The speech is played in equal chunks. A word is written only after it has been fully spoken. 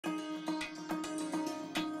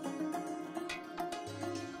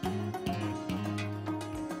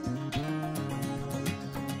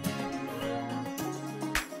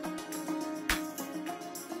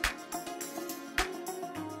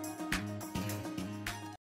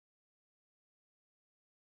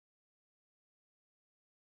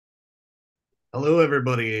Hello,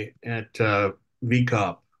 everybody at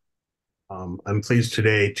VCOP. I'm pleased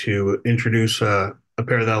today to introduce a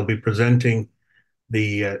pair that will be presenting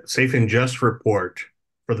the Safe and Just report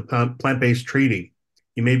for the Plant-Based Treaty.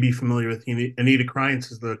 You may be familiar with Anita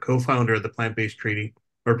Krajins as the co-founder of the Plant-Based Treaty,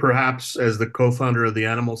 or perhaps as the co-founder of the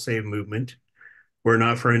Animal Save movement. Were it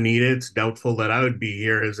not for Anita, it's doubtful that I would be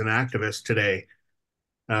here as an activist today.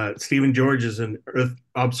 Stephen George is an Earth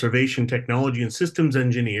observation technology and systems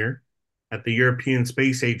engineer at the European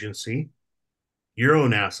Space Agency,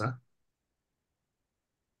 EuroNASA.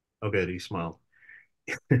 Oh, good, he smiled.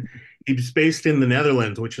 He's based in the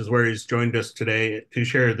Netherlands, which is where he's joined us today to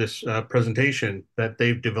share this presentation that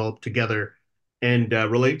they've developed together and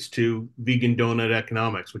relates to vegan donut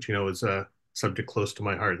economics, which is a subject close to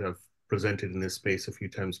my heart. I've presented in this space a few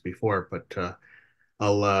times before, but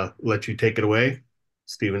I'll let you take it away,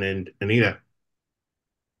 Stephen and Anita.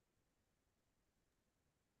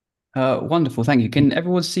 Wonderful, thank you. Can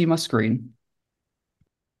everyone see my screen?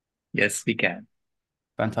 Yes, we can.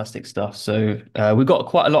 Fantastic stuff. So we've got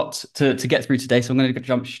quite a lot to get through today, so I'm going to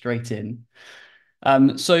jump straight in.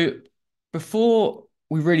 So before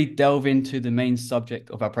we really delve into the main subject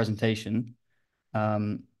of our presentation,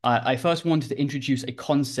 I first wanted to introduce a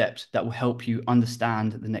concept that will help you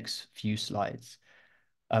understand the next few slides.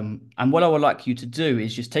 And what I would like you to do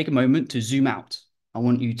is just take a moment to zoom out. I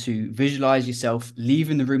want you to visualize yourself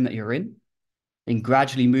leaving the room that you're in and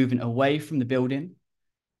gradually moving away from the building,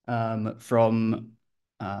 from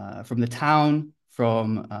the town,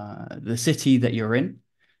 from the city that you're in,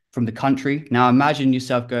 from the country. Now imagine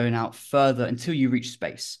yourself going out further until you reach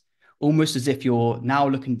space, almost as if you're now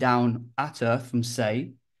looking down at Earth from,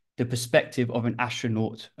 say, the perspective of an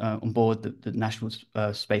astronaut on board the National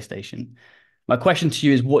Space Station. My question to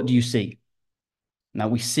you is, what do you see? Now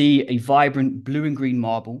we see a vibrant blue and green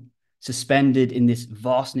marble suspended in this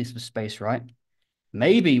vastness of space, right?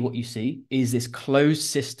 Maybe what you see is this closed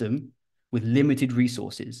system with limited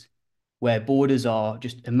resources, where borders are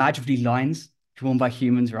just imaginary lines drawn by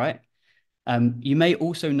humans, right? You may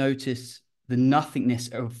also notice the nothingness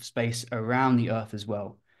of space around the Earth as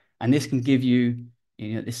well. And this can give you,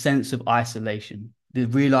 this sense of isolation, the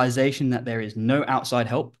realization that there is no outside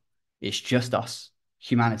help. It's just us,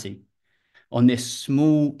 humanity, on this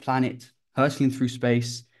small planet hurtling through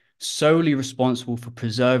space, solely responsible for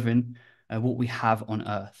preserving what we have on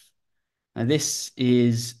Earth. And this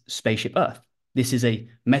is Spaceship Earth. This is a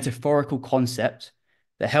metaphorical concept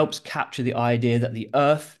that helps capture the idea that the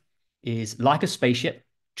Earth is like a spaceship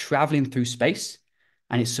traveling through space,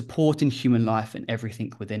 and it's supporting human life and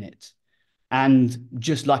everything within it. And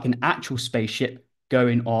just like an actual spaceship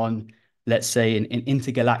going on, let's say, an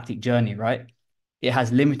intergalactic journey, right? It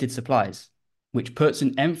has limited supplies, which puts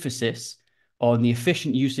an emphasis on the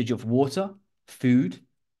efficient usage of water, food,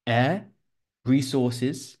 air,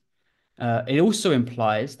 resources. It also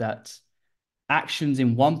implies that actions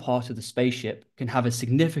in one part of the spaceship can have a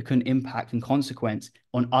significant impact and consequence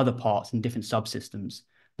on other parts and different subsystems,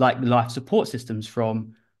 like the life support systems,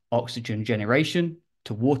 from oxygen generation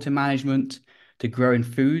to water management to growing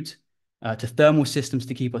food, to thermal systems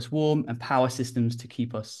to keep us warm, and power systems to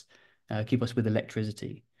keep us with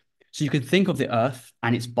electricity. So you can think of the Earth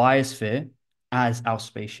and its biosphere as our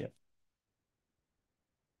spaceship.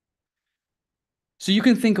 So you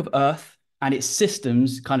can think of Earth and its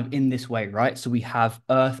systems kind of in this way, right? So we have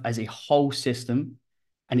Earth as a whole system,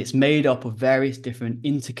 and it's made up of various different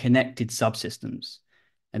interconnected subsystems.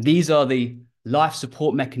 And these are the life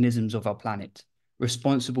support mechanisms of our planet,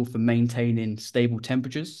 responsible for maintaining stable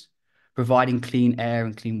temperatures, providing clean air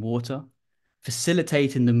and clean water,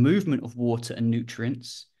 facilitating the movement of water and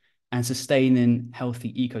nutrients, and sustaining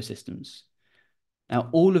healthy ecosystems. Now,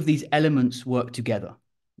 all of these elements work together.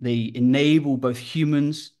 They enable both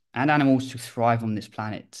humans and animals to thrive on this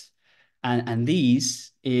planet. And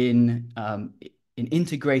these, in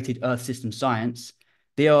integrated Earth system science,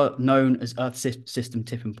 they are known as Earth system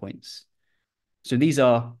tipping points. So these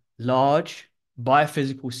are large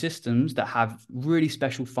biophysical systems that have really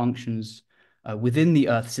special functions within the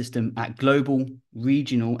Earth system at global,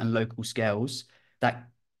 regional, and local scales that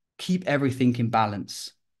keep everything in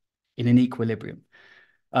balance, in an equilibrium.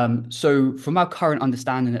 So from our current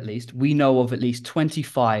understanding, at least, we know of at least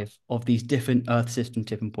 25 of these different Earth system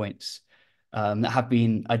tipping points that have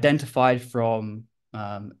been identified from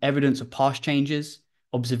evidence of past changes,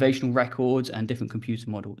 observational records, and different computer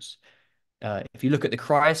models. If you look at the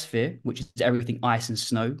cryosphere, which is everything ice and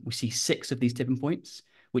snow, we see 6 of these tipping points,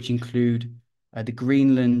 which include the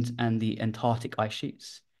Greenland and the Antarctic ice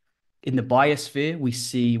sheets. In the biosphere, we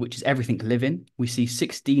see, which is everything living, we see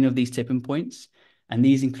 16 of these tipping points. And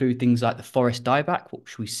these include things like the forest dieback,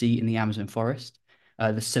 which we see in the Amazon forest,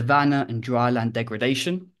 the savanna and dryland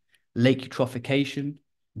degradation, lake eutrophication,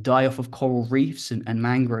 die-off of coral reefs and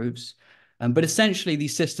mangroves. But essentially,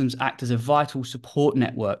 these systems act as a vital support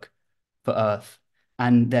network for Earth,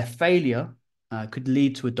 and their failure could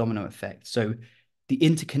lead to a domino effect. So the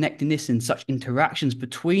interconnectedness and such interactions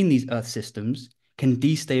between these Earth systems can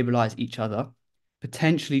destabilize each other,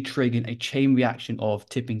 potentially triggering a chain reaction of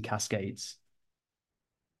tipping cascades.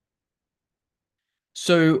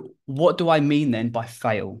 So what do I mean then by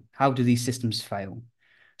fail? How do these systems fail?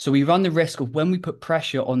 So we run the risk of when we put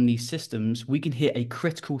pressure on these systems, we can hit a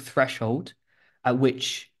critical threshold at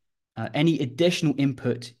which any additional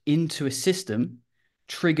input into a system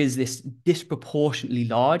triggers this disproportionately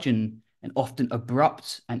large and often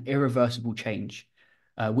abrupt and irreversible change,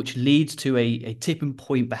 which leads to a tipping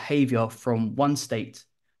point behavior from one state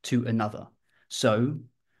to another. So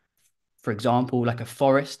for example, like a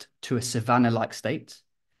forest to a savanna-like state,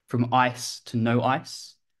 from ice to no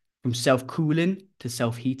ice, from self-cooling to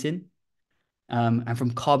self-heating, and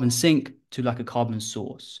from carbon sink to like a carbon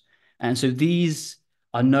source. And so these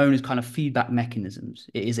are known as kind of feedback mechanisms.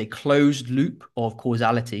 It is a closed loop of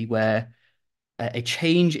causality where a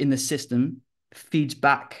change in the system feeds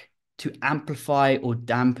back to amplify or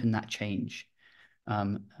dampen that change.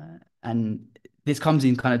 And this comes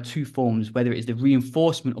in kind of two forms, whether it is the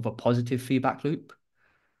reinforcement of a positive feedback loop,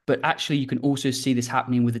 but actually you can also see this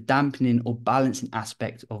happening with a dampening or balancing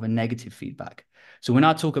aspect of a negative feedback. So when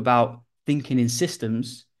I talk about thinking in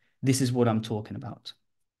systems, this is what I'm talking about.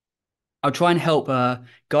 I'll try and help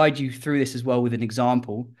guide you through this as well with an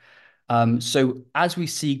example. So as we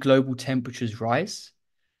see global temperatures rise,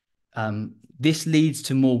 this leads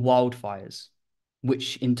to more wildfires,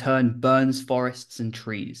 which in turn burns forests and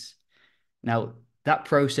trees. Now, that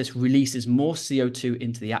process releases more CO2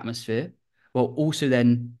 into the atmosphere, while also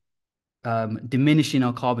then diminishing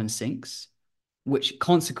our carbon sinks, which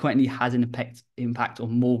consequently has an impact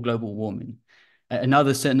on more global warming.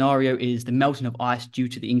 Another scenario is the melting of ice due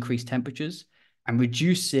to the increased temperatures and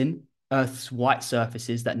reducing Earth's white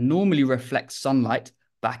surfaces that normally reflect sunlight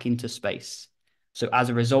back into space. So as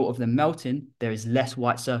a result of the melting, there is less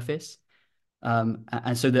white surface.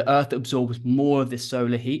 And so the Earth absorbs more of this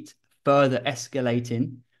solar heat, further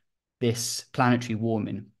escalating this planetary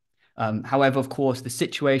warming. However, of course, the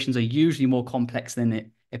situations are usually more complex than it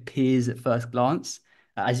appears at first glance.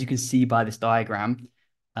 As you can see by this diagram,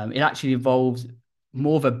 it actually involves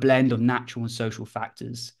more of a blend of natural and social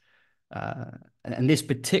factors. And this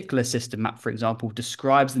particular system map, for example,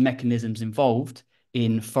 describes the mechanisms involved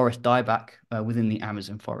in forest dieback within the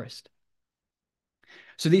Amazon forest.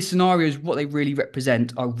 So these scenarios, what they really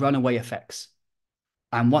represent are runaway effects.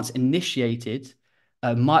 And once initiated,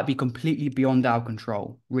 might be completely beyond our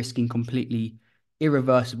control, risking completely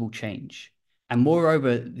irreversible change. And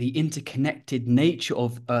moreover, the interconnected nature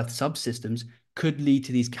of Earth subsystems could lead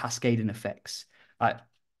to these cascading effects. To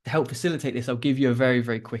help facilitate this, I'll give you a very,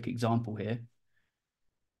 very quick example here.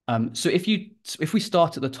 So if we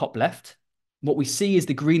start at the top left, what we see is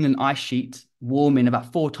the Greenland ice sheet warming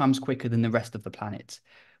about 4 times quicker than the rest of the planet,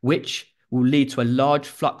 which will lead to a large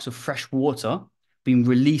flux of fresh water being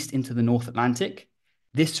released into the North Atlantic.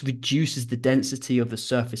 This reduces the density of the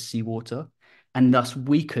surface seawater and thus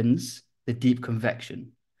weakens the deep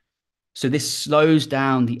convection. So this slows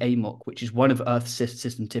down the AMOC, which is one of Earth's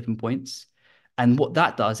system tipping points. And what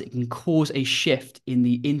that does, it can cause a shift in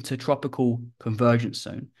the intertropical convergence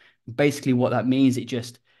zone. Basically, what that means, it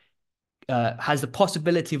just has the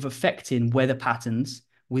possibility of affecting weather patterns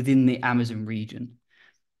within the Amazon region.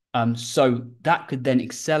 So that could then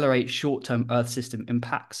accelerate short-term Earth system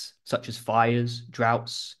impacts, such as fires,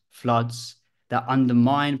 droughts, floods, that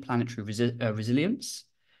undermine planetary resilience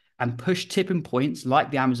and push tipping points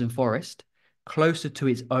like the Amazon forest closer to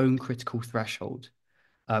its own critical threshold.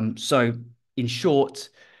 So in short,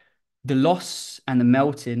 the loss and the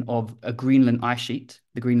melting of a Greenland ice sheet,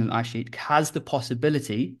 the Greenland ice sheet, has the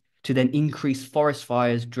possibility to then increase forest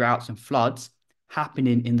fires, droughts, and floods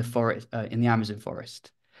happening in the forest, in the Amazon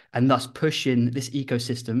forest, and thus pushing this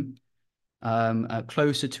ecosystem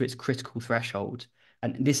closer to its critical threshold.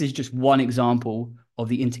 And this is just one example of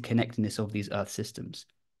the interconnectedness of these Earth systems.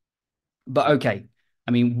 But okay,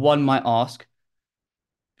 I mean, one might ask,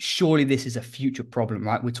 surely this is a future problem,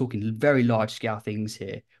 right? We're talking very large scale things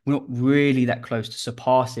here. We're not really that close to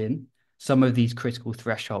surpassing some of these critical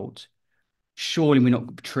thresholds. Surely we're not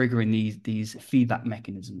triggering these feedback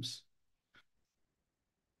mechanisms.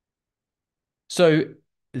 So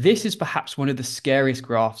this is perhaps one of the scariest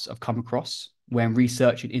graphs I've come across when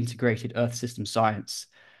researching integrated Earth system science.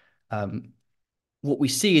 what we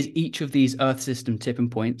see is each of these Earth system tipping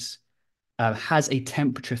points has a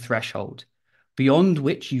temperature threshold beyond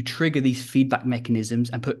which you trigger these feedback mechanisms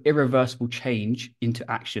and put irreversible change into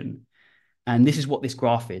action. And this is what this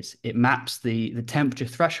graph is. It maps the temperature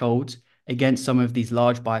thresholds against some of these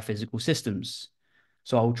large biophysical systems.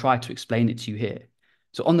 So I'll try to explain it to you here.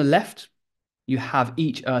 So on the left, you have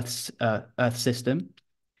each Earth system.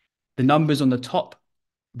 The numbers on the top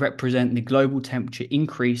represent the global temperature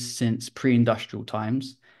increase since pre-industrial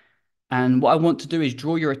times. And what I want to do is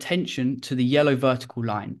draw your attention to the yellow vertical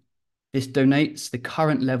line. This denotes the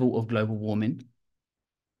current level of global warming,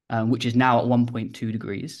 which is now at 1.2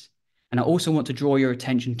 degrees. And I also want to draw your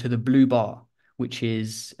attention to the blue bar, which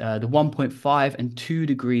is the 1.5 and 2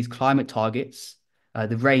 degrees climate targets,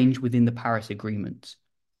 the range within the Paris Agreement.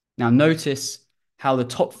 Now notice how the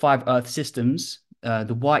top 5 Earth systems,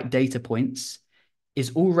 the white data points,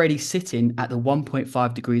 is already sitting at the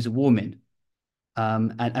 1.5 degrees of warming,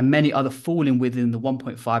 and many other falling within the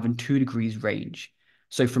 1.5 and 2 degrees range.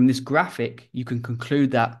 So from this graphic, you can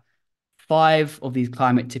conclude that 5 of these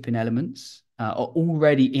climate tipping elements are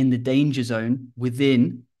already in the danger zone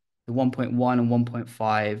within the 1.1 and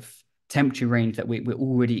 1.5 temperature range that we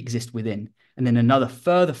already exist within. And then another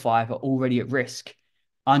further 5 are already at risk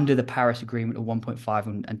under the Paris Agreement of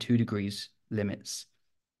 1.5 and 2 degrees limits.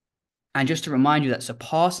 And just to remind you that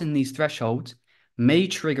surpassing these thresholds may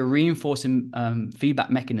trigger reinforcing feedback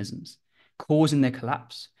mechanisms, causing their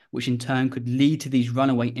collapse, which in turn could lead to these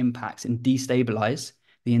runaway impacts and destabilize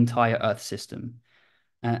the entire Earth system.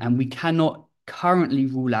 And we cannot currently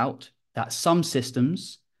rule out that some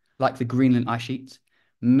systems, like the Greenland ice sheet,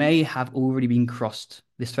 may have already been crossed.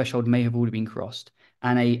 This threshold may have already been crossed,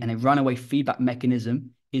 and a runaway feedback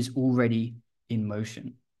mechanism is already in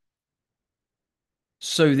motion.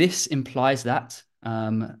 So this implies that,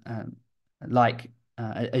 as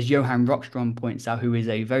Johan Rockström points out, who is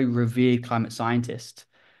a very revered climate scientist,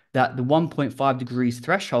 that the 1.5 degrees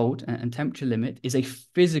threshold and temperature limit is a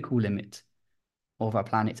physical limit of our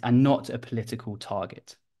planet and not a political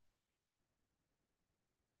target.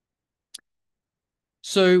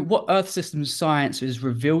 So what Earth systems science has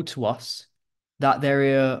revealed to us that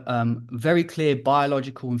there are very clear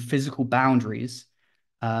biological and physical boundaries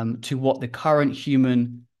to what the current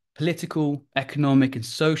human political, economic, and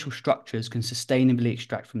social structures can sustainably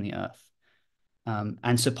extract from the Earth.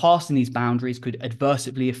 And surpassing these boundaries could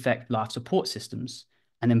adversely affect life support systems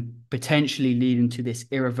and then potentially leading to this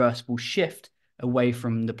irreversible shift away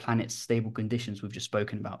from the planet's stable conditions we've just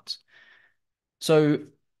spoken about. So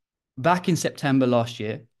back in September last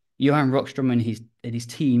year, Johan Rockström and his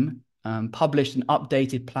team published an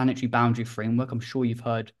updated planetary boundary framework. I'm sure you've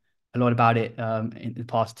heard a lot about it in the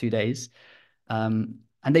past 2 days. And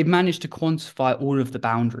they've managed to quantify all of the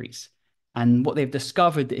boundaries. And what they've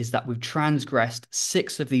discovered is that we've transgressed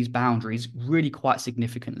 6 of these boundaries really quite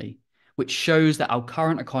significantly, which shows that our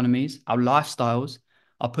current economies, our lifestyles,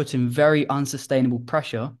 are putting very unsustainable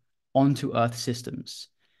pressure onto Earth systems.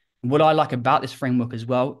 And what I like about this framework as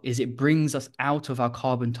well is it brings us out of our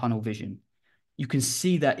carbon tunnel vision. You can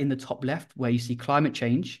see that in the top left where you see climate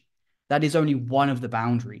change, that is only one of the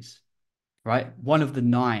boundaries, right? One of the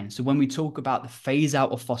 9. So when we talk about the phase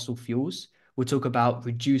out of fossil fuels, we'll talk about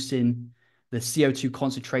reducing the CO2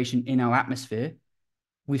 concentration in our atmosphere.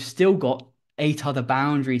 We've still got 8 other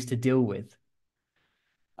boundaries to deal with.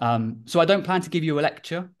 So I don't plan to give you a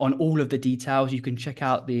lecture on all of the details. You can check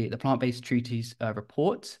out the Plant-Based Treaties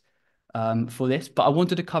report for this, but I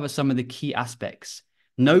wanted to cover some of the key aspects,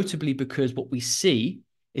 notably because what we see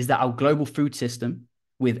is that our global food system,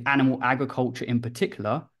 with animal agriculture in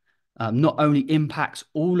particular, not only impacts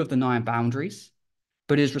all of the 9 boundaries,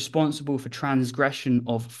 but is responsible for transgression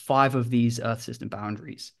of 5 of these Earth system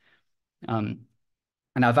boundaries. And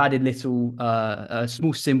I've added little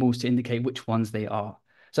small symbols to indicate which ones they are.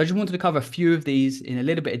 So I just wanted to cover a few of these in a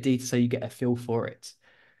little bit of detail so you get a feel for it.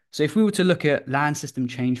 So if we were to look at land system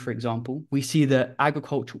change, for example, we see that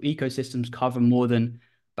agricultural ecosystems cover more than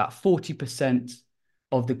about 40%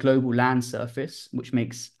 of the global land surface, which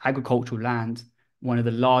makes agricultural land one of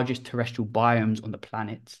the largest terrestrial biomes on the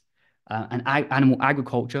planet. And animal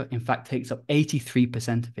agriculture, in fact, takes up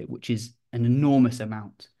 83% of it, which is an enormous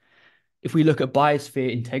amount. If we look at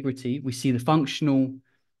biosphere integrity, we see the functional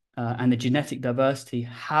and the genetic diversity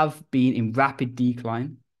have been in rapid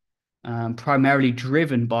decline, primarily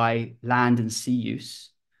driven by land and sea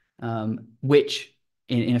use, which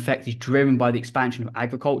in effect is driven by the expansion of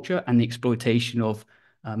agriculture and the exploitation of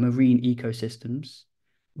marine ecosystems,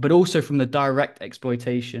 but also from the direct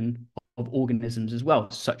exploitation of organisms as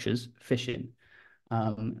well, such as fishing.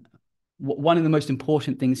 One of the most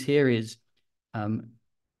important things here is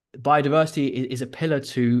biodiversity is a pillar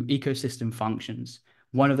to ecosystem functions.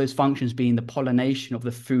 One of those functions being the pollination of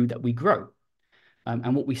the food that we grow.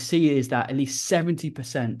 And what we see is that at least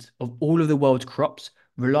 70% of all of the world's crops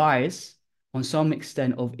relies on some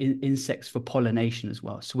extent of insects for pollination as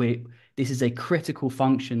well. So this is a critical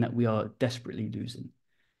function that we are desperately losing.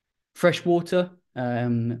 Fresh water,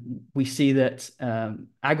 we see that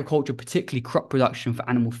agriculture, particularly crop production for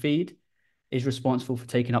animal feed, is responsible for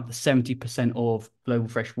taking up to 70% of global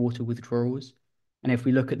freshwater withdrawals. And if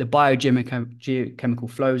we look at the biogeochemical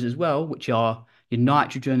flows as well, which are your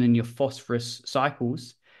nitrogen and your phosphorus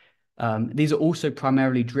cycles, these are also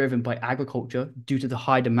primarily driven by agriculture due to the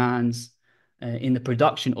high demands in the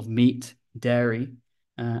production of meat, dairy,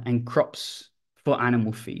 and crops for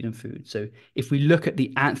animal feed and food. So if we look at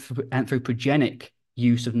the anthropogenic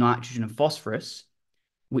use of nitrogen and phosphorus,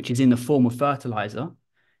 which is in the form of fertilizer,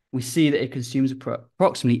 we see that it consumes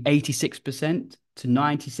approximately 86% to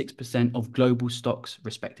 96% of global stocks,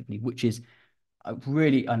 respectively, which is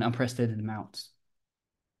really an unprecedented amount.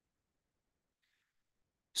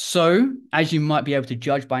 So, as you might be able to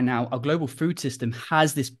judge by now, our global food system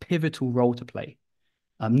has this pivotal role to play.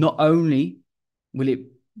 Not only will it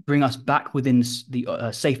bring us back within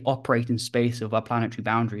the safe operating space of our planetary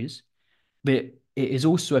boundaries, but it is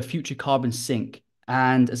also a future carbon sink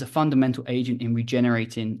and as a fundamental agent in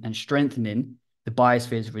regenerating and strengthening the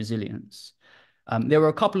biosphere's resilience. There were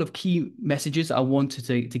a couple of key messages I wanted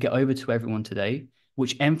to get over to everyone today,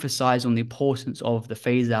 which emphasize on the importance of the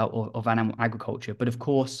phase out of animal agriculture. But of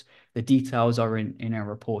course, the details are in our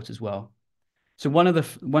report as well. So one of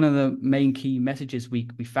the main key messages we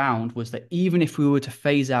found was that even if we were to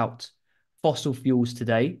phase out fossil fuels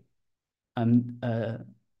today,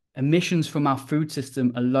 emissions from our food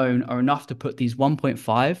system alone are enough to put these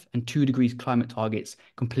 1.5 and 2 degrees climate targets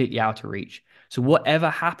completely out of reach. So whatever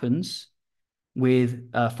happens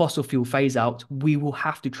with fossil fuel phase out, we will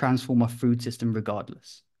have to transform our food system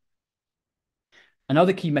regardless.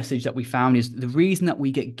 Another key message that we found is the reason that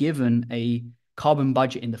we get given a carbon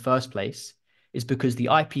budget in the first place is because the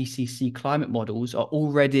IPCC climate models are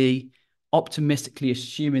already optimistically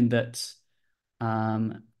assuming that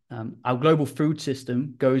our global food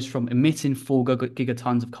system goes from emitting 4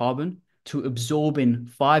 gigatons of carbon to absorbing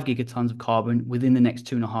 5 gigatons of carbon within the next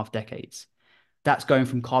 2.5 decades. That's going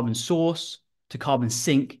from carbon source to carbon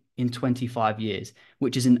sink in 25 years,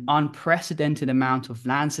 which is an unprecedented amount of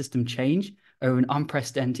land system change over an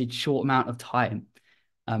unprecedented short amount of time.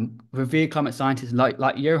 Revered climate scientists like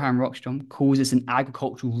Johan Rockström calls this an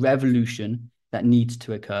agricultural revolution that needs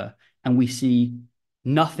to occur. And we see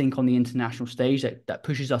nothing on the international stage that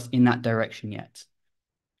pushes us in that direction yet.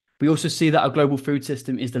 We also see that our global food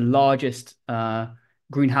system is the largest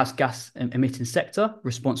greenhouse gas emitting sector,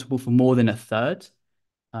 responsible for more than a third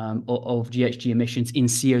of GHG emissions in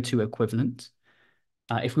CO2 equivalent.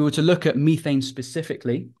 If we were to look at methane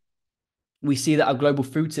specifically, we see that our global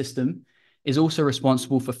food system is also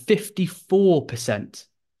responsible for 54%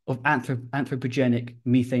 of anthropogenic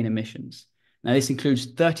methane emissions. Now, this includes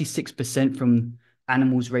 36% from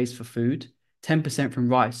animals raised for food, 10% from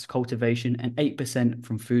rice cultivation, and 8%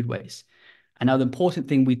 from food waste. And now the important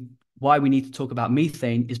thing why we need to talk about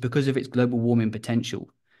methane is because of its global warming potential.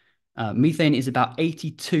 Methane is about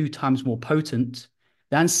 82 times more potent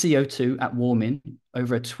than CO2 at warming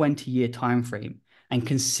over a 20-year time frame. And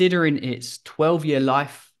considering its 12-year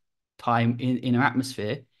lifetime in our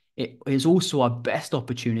atmosphere, it is also our best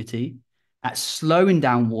opportunity at slowing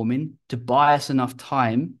down warming to buy us enough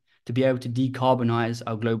time to be able to decarbonize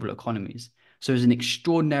our global economies. So it's an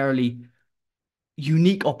extraordinarily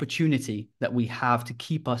unique opportunity that we have to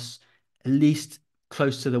keep us at least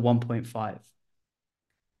close to the 1.5.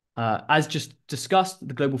 As just discussed,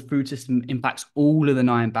 the global food system impacts all of the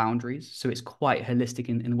 9 boundaries, so it's quite holistic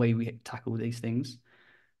in the way we tackle these things.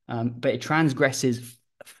 But it transgresses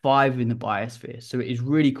 5 in the biosphere, so it is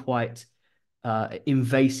really quite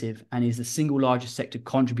invasive and is the single largest sector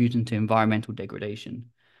contributing to environmental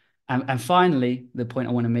degradation. And finally, the point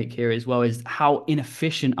I want to make here as well is how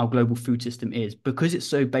inefficient our global food system is. Because it's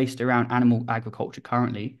so based around animal agriculture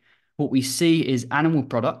currently, what we see is animal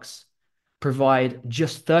products provide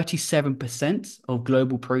just 37% of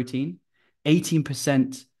global protein,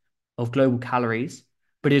 18% of global calories,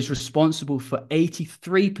 but is responsible for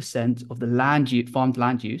 83% of the farmed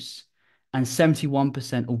land use and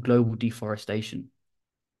 71% of global deforestation.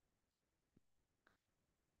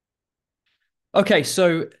 Okay,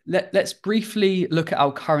 so let's briefly look at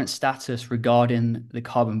our current status regarding the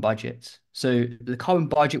carbon budget. So the carbon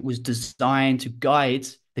budget was designed to guide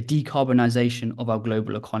the decarbonization of our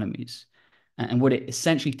global economies. And what it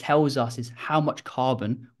essentially tells us is how much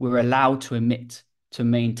carbon we're allowed to emit to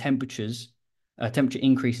maintain temperature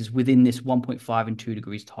increases within this 1.5 and 2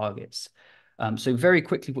 degrees targets. So very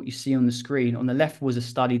quickly, what you see on the screen, on the left was a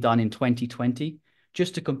study done in 2020,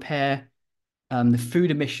 just to compare the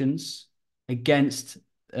food emissions against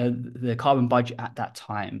the carbon budget at that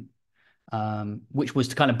time, which was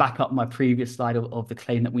to kind of back up my previous slide of the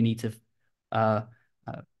claim that we need to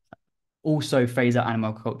also phase out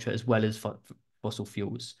animal culture as well as fossil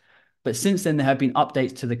fuels. But since then, there have been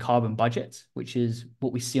updates to the carbon budget, which is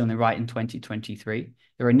what we see on the right in 2023.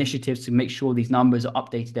 There are initiatives to make sure these numbers are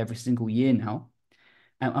updated every single year now.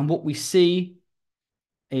 And what we see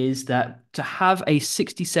is that to have a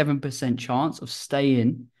 67% chance of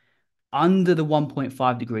staying under the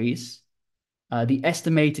 1.5 degrees, the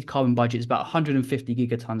estimated carbon budget is about 150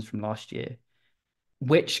 gigatons from last year,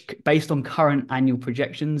 which, based on current annual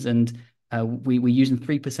projections, and we're using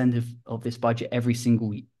 3% of this budget every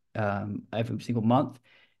single month,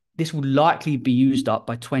 this will likely be used up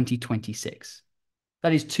by 2026.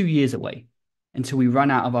 That is 2 years away until we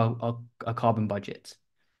run out of our carbon budget.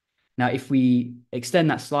 Now, if we extend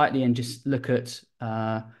that slightly and just look at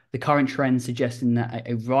the current trend suggesting that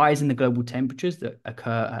a rise in the global temperatures that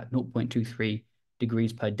occur at 0.23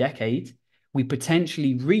 degrees per decade, we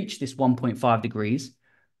potentially reach this 1.5 degrees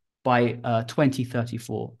by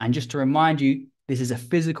 2034. And just to remind you, this is a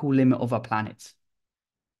physical limit of our planet.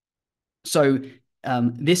 So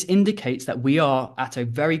this indicates that we are at a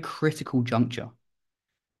very critical juncture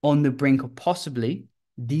on the brink of possibly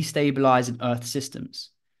destabilizing Earth systems.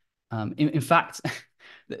 In fact,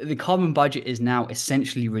 the carbon budget is now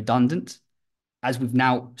essentially redundant as we've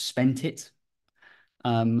now spent it.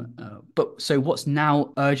 But so what's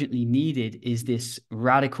now urgently needed is this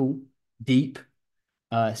radical, deep,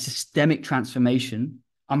 systemic transformation,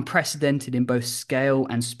 unprecedented in both scale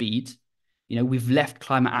and speed. You know, we've left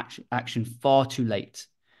climate action far too late.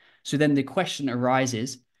 So then the question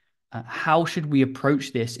arises, how should we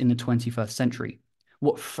approach this in the 21st century?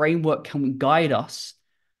 What framework can guide us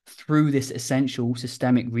through this essential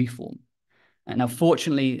systemic reform? And now,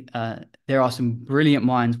 fortunately, there are some brilliant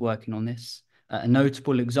minds working on this. A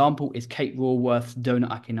notable example is Kate Raworth's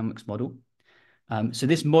donut economics model. So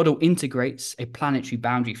this model integrates a planetary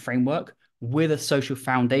boundary framework with a social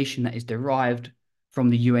foundation that is derived from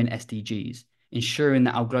the UN SDGs, ensuring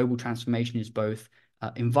that our global transformation is both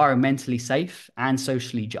environmentally safe and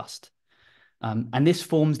socially just. And this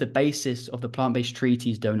forms the basis of the Plant-Based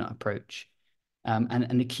Treaty's donut approach.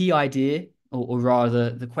 And the key idea, or rather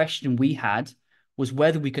the question we had, was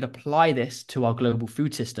whether we could apply this to our global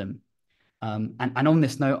food system. And on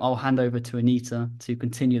this note, I'll hand over to Anita to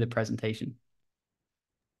continue the presentation.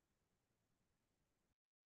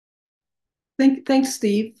 Thanks,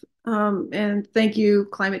 Steve. And thank you,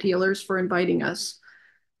 Climate Healers, for inviting us.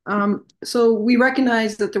 So we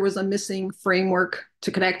recognized that there was a missing framework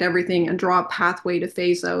to connect everything and draw a pathway to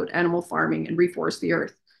phase out animal farming and reforest the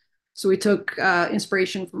earth. So we took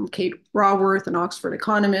inspiration from Kate Raworth, an Oxford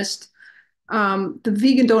economist. The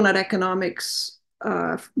vegan donut economics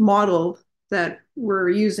model that we're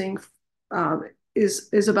using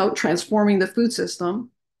is about transforming the food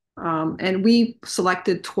system. And we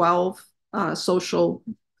selected 12 social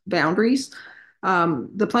boundaries.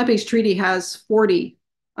 The Plant-Based Treaty has 40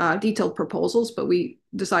 detailed proposals, but we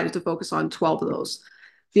decided to focus on 12 of those.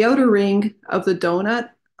 The outer ring of the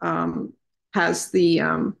donut has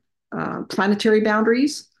the planetary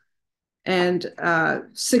boundaries, and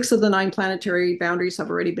 6 of the 9 planetary boundaries have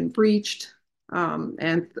already been breached,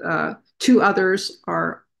 and 2 others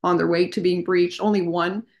are on their way to being breached. Only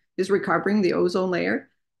 1 is recovering, the ozone layer.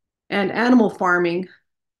 And animal farming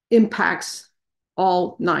impacts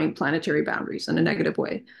all 9 planetary boundaries in a negative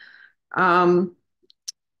way.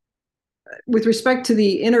 With respect to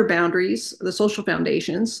the inner boundaries, the social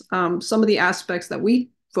foundations, some of the aspects that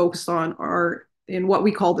we focused on are in what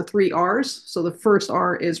we call the 3 R's. So the first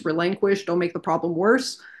R is relinquish, don't make the problem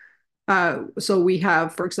worse. So we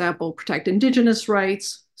have, for example, protect indigenous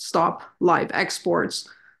rights, stop live exports.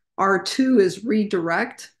 R2 is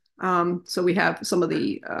redirect. So we have some of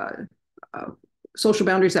the social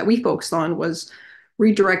boundaries that we focused on was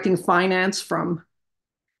redirecting finance from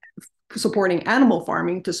supporting animal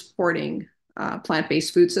farming to supporting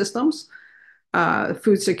plant-based food systems,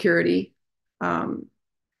 food security,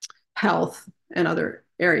 health, and other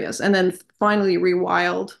areas. And then finally,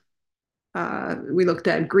 rewild. We looked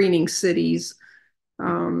at greening cities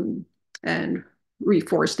and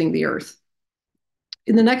reforesting the earth.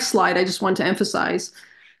 In the next slide, I just want to emphasize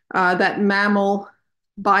that mammal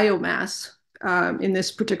biomass in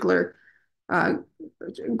this particular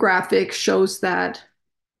graphic shows that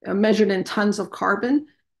measured in tons of carbon,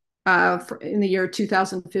 in the year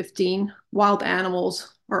 2015, wild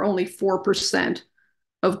animals are only 4%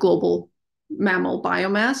 of global mammal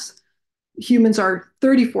biomass. Humans are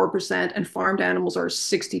 34%, and farmed animals are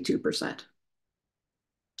 62%.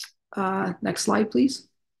 Next slide, please.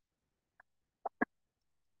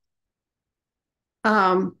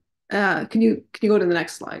 Can you go to the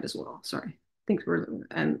next slide as well? Sorry, I think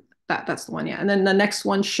that's the one, yeah. And then the next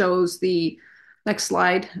one shows next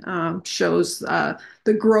slide shows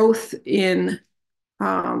the growth in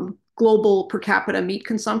global per capita meat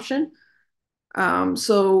consumption.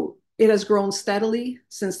 So it has grown steadily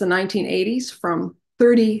since the 1980s from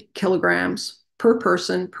 30 kilograms per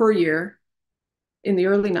person per year in the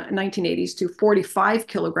early 1980s to 45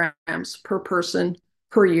 kilograms per person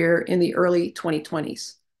per year in the early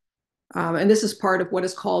 2020s. And this is part of what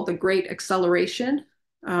is called the Great Acceleration,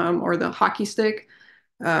 or the hockey stick,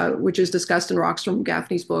 which is discussed in Rockstrom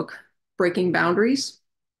Gaffney's book, Breaking Boundaries.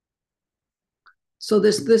 So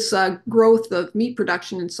this growth of meat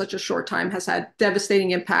production in such a short time has had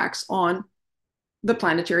devastating impacts on the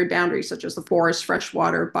planetary boundaries, such as the forest,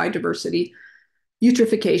 freshwater, biodiversity,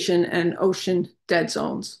 eutrophication, and ocean dead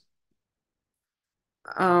zones.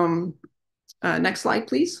 Next slide,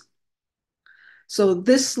 please. So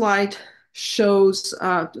this slide shows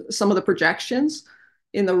some of the projections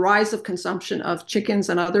in the rise of consumption of chickens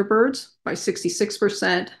and other birds by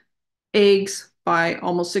 66%, eggs by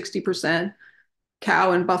almost 60%,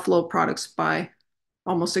 cow and buffalo products by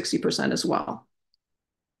almost 60% as well.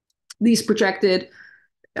 These projected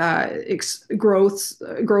growth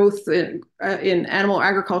in animal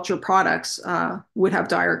agriculture products would have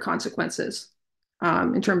dire consequences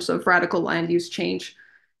in terms of radical land use change,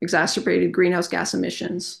 exacerbated greenhouse gas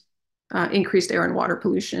emissions, increased air and water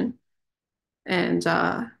pollution, and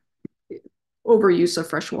overuse of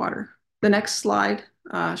fresh water. The next slide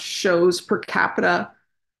shows per capita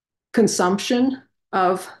consumption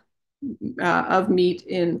of meat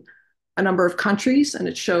in a number of countries, and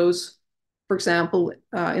it shows, for example,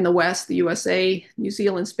 in the West, the USA, New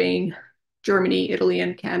Zealand, Spain, Germany, Italy,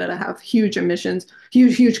 and Canada have huge emissions,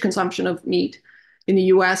 huge consumption of meat. In the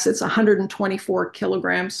US, it's 124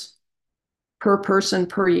 kilograms per person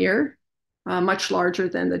per year, much larger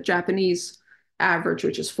than the Japanese average,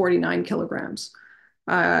 which is 49 kilograms.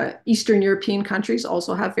 Eastern European countries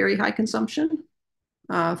also have very high consumption.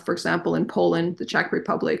 For example, in Poland, the Czech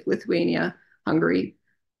Republic, Lithuania, Hungary.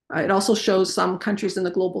 It also shows some countries in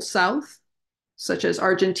the global south, such as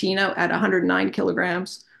Argentina at 109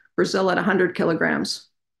 kilograms, Brazil at 100 kilograms.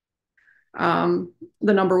 The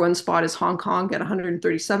number one spot is Hong Kong at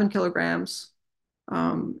 137 kilograms,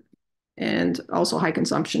 and also high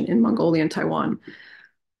consumption in Mongolia and Taiwan.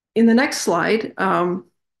 In the next slide,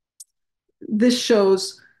 this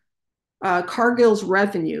shows Cargill's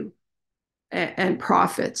revenue and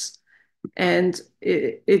profits. And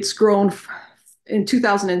it's grown in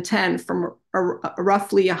 2010 from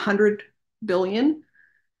roughly 100 billion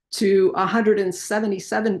to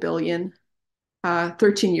 177 billion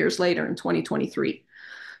 13 years later in 2023.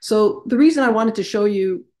 So the reason I wanted to show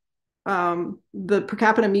you the per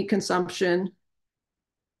capita meat consumption,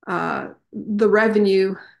 the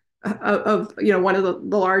revenue of one of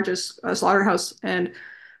the largest slaughterhouse and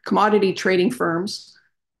commodity trading firms.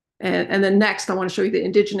 And then next, I want to show you the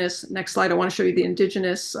indigenous, next slide, I want to show you the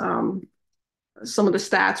indigenous, some of the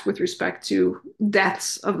stats with respect to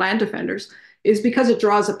deaths of land defenders, is because it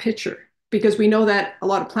draws a picture. Because we know that a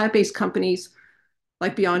lot of plant-based companies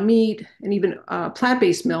like Beyond Meat and even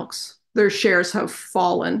plant-based milks, their shares have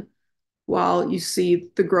fallen while you see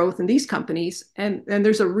the growth in these companies. And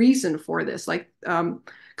there's a reason for this. Like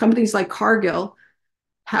companies like Cargill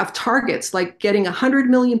have targets like getting 100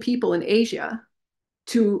 million people in Asia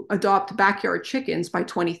to adopt backyard chickens by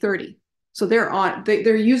 2030. So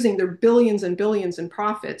they're using their billions and billions in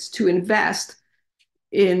profits to invest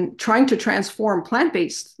in trying to transform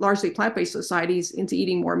largely plant-based societies into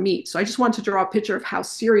eating more meat. So I just want to draw a picture of how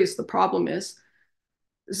serious the problem is,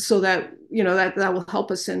 so that that will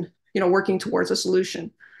help us in working towards a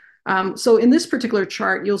solution. So in this particular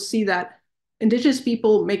chart, you'll see that indigenous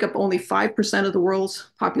people make up only 5% of the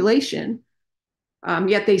world's population,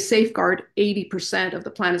 yet they safeguard 80% of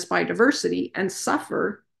the planet's biodiversity and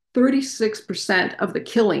suffer 36% of the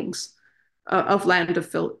killings of land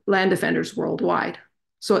defenders worldwide.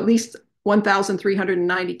 So at least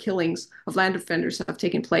 1,390 killings of land defenders have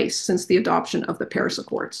taken place since the adoption of the Paris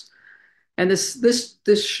Accords. And this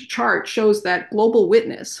chart shows that Global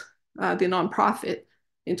Witness, the nonprofit,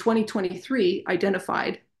 in 2023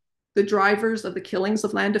 identified the drivers of the killings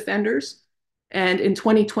of land defenders. And in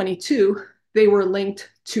 2022, they were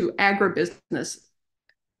linked to agribusiness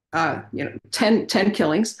 10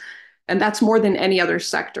 killings, and that's more than any other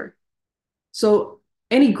sector. So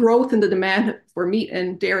any growth in the demand for meat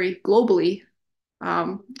and dairy globally,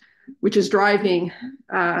 which is driving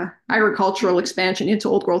agricultural expansion into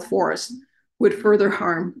old growth forests, would further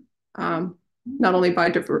harm not only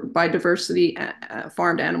biodiversity,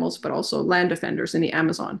 farmed animals, but also land defenders in the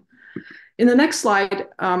Amazon. In the next slide,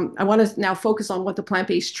 I want to now focus on what the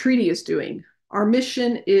Plant-Based Treaty is doing. Our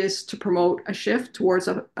mission is to promote a shift towards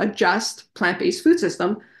a just plant-based food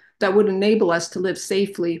system that would enable us to live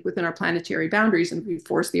safely within our planetary boundaries and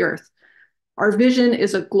reforest the Earth. Our vision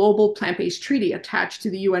is a global plant-based treaty attached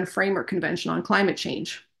to the UN Framework Convention on Climate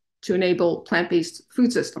Change to enable plant-based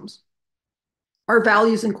food systems. Our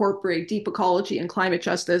values incorporate deep ecology and climate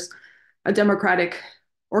justice, a democratic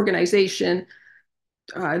organization,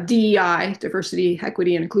 DEI, diversity,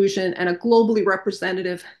 equity, and inclusion, and a globally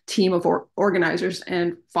representative team of organizers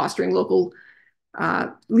and fostering local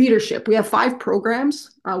leadership. We have 5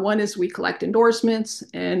 programs. One is we collect endorsements,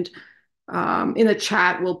 and in the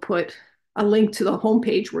chat, we'll put a link to the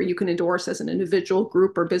homepage where you can endorse as an individual,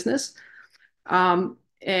 group, or business. And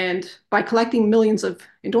by collecting millions of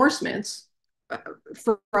endorsements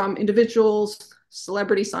from individuals,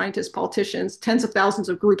 celebrity scientists, politicians, tens of thousands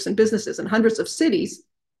of groups and businesses, and hundreds of cities,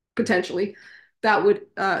 potentially, that would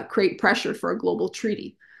create pressure for a global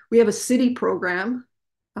treaty. We have a city program.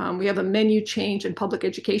 We have a menu change and public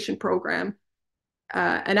education program,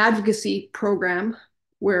 an advocacy program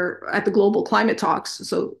where at the global climate talks.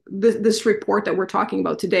 So this report that we're talking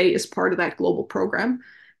about today is part of that global program.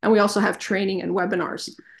 And we also have training and webinars.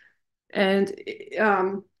 And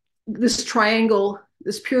this triangle,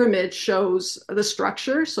 this pyramid shows the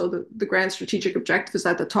structure. So the grand strategic objective is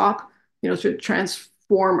at the top, to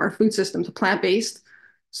transform our food system to plant-based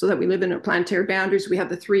so that we live in our planetary boundaries. We have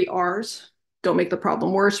the 3 R's: don't make the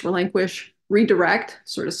problem worse, relinquish, redirect,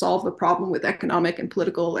 sort of solve the problem with economic and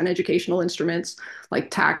political and educational instruments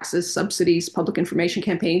like taxes, subsidies, public information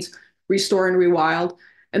campaigns, restore and rewild.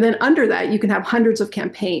 And then under that, you can have hundreds of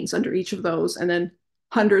campaigns under each of those, and then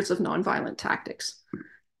hundreds of nonviolent tactics.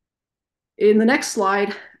 In the next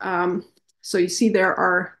slide, so you see there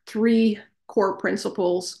are 3 core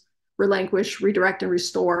principles: relinquish, redirect, and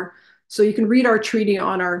restore. So you can read our treaty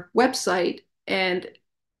on our website, and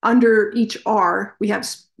under each R, we have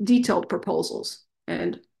detailed proposals.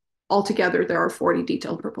 And altogether, there are 40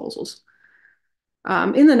 detailed proposals.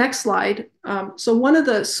 In the next slide, so one of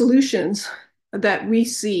the solutions that we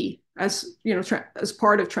see as, as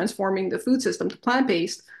part of transforming the food system to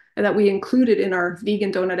plant-based, and that we included in our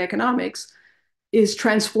vegan donut economics, is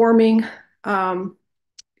transforming the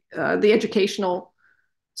educational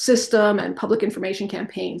system and public information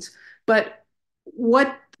campaigns. But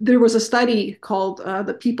there was a study called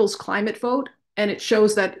the People's Climate Vote, and it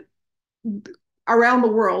shows that around the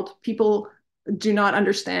world, people do not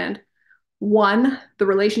understand, 1, the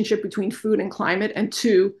relationship between food and climate, and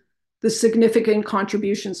 2, the significant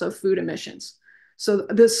contributions of food emissions. So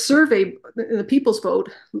this survey, the People's Vote,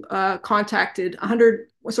 contacted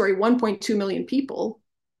 1.2 million people,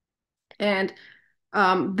 and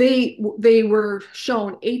they were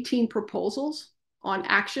shown 18 proposals on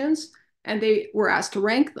actions, and they were asked to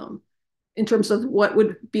rank them in terms of what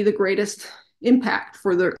would be the greatest impact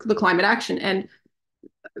for the climate action. And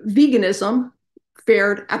veganism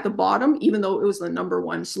fared at the bottom, even though it was the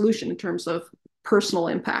 #1 solution in terms of personal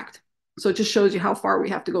impact. So it just shows you how far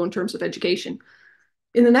we have to go in terms of education.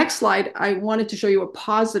 In the next slide, I wanted to show you a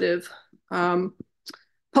positive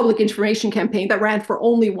public information campaign that ran for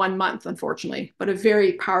only 1 month, unfortunately, but a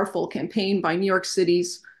very powerful campaign by New York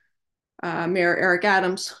City's Mayor Eric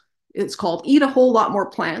Adams. It's called Eat a Whole Lot More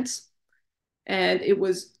Plants. And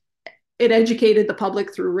it educated the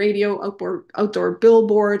public through radio, outdoor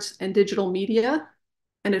billboards, and digital media.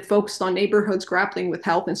 And it focused on neighborhoods grappling with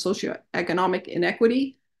health and socioeconomic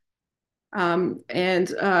inequity.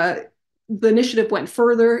 The initiative went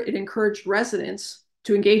further. It encouraged residents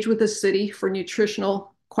to engage with the city for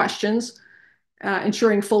nutritional questions,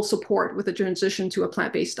 ensuring full support with a transition to a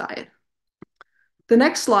plant-based diet. The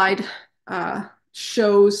next slide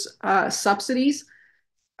shows subsidies.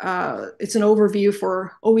 It's an overview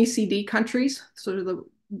for OECD countries, sort of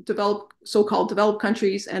the so-called developed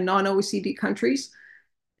countries and non-OECD countries.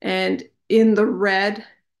 And in the red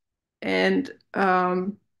and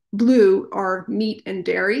blue are meat and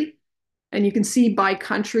dairy. And you can see by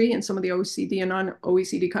country in some of the OECD and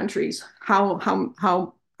non-OECD countries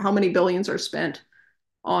how many billions are spent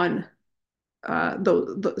on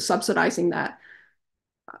subsidizing that.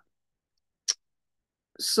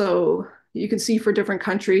 So you can see for different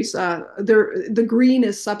countries, the green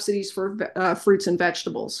is subsidies for fruits and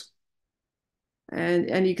vegetables.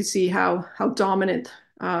 And you can see how dominant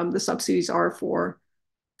the subsidies are for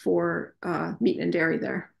meat and dairy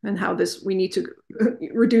there, and how we need to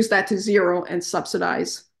reduce that to zero and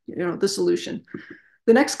subsidize the solution.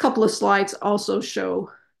 The next couple of slides also show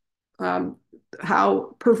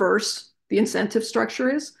how perverse the incentive structure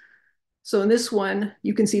is. So in this one,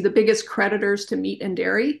 you can see the biggest creditors to meat and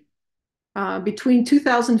dairy. Between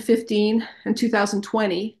 2015 and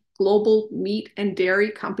 2020, global meat and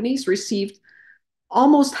dairy companies received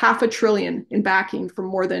almost $500 billion in backing from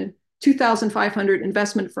more than 2,500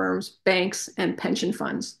 investment firms, banks, and pension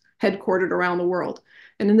funds headquartered around the world.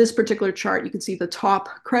 And in this particular chart, you can see the top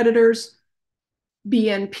creditors: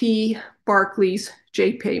 BNP, Barclays,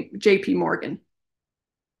 JP Morgan.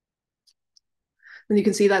 And you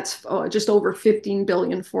can see that's just over 15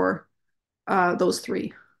 billion for those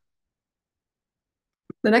three.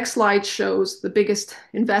 The next slide shows the biggest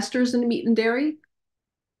investors in meat and dairy: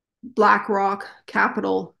 BlackRock,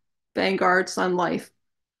 Capital, Vanguard, Sun Life,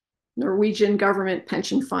 Norwegian government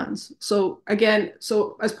pension funds. So again,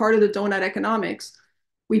 as part of the donut economics,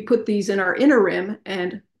 we put these in our inner rim,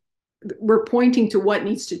 and we're pointing to what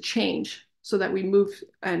needs to change so that we move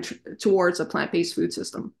towards a plant-based food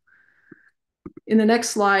system. In the next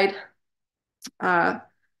slide,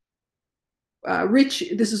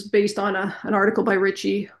 this is based on an article by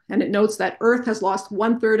Ritchie, and it notes that Earth has lost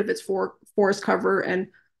 1/3 of its forest cover, and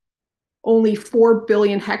only 4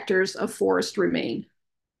 billion hectares of forest remain.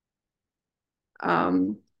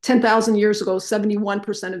 10,000 years ago,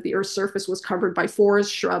 71% of the Earth's surface was covered by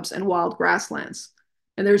forests, shrubs, and wild grasslands.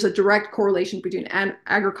 And there's a direct correlation between animal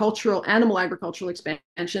agricultural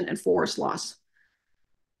expansion and forest loss.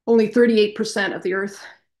 Only 38% of the Earth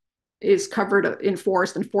is covered in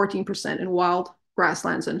forest and 14% in wild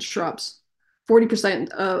grasslands and shrubs. 46%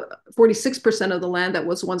 of the land that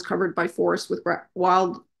was once covered by forests with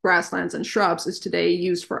wild grasslands and shrubs is today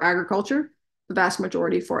used for agriculture, the vast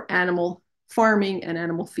majority for animal farming and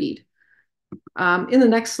animal feed. In the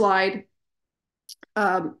next slide,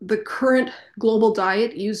 the current global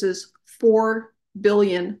diet uses 4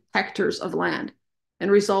 billion hectares of land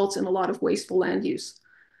and results in a lot of wasteful land use.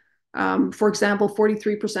 For example,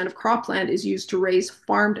 43% of cropland is used to raise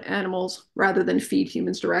farmed animals rather than feed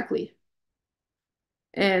humans directly.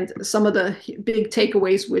 And some of the big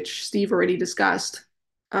takeaways, which Steve already discussed,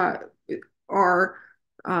 are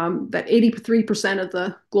that 83% of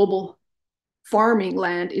the global farming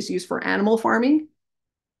land is used for animal farming,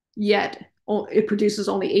 yet it produces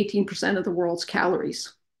only 18% of the world's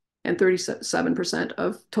calories and 37%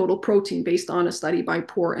 of total protein, based on a study by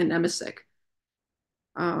Poor and Nemesic.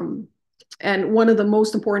 And one of the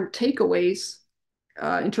most important takeaways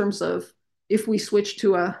in terms of if we switch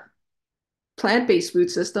to a plant-based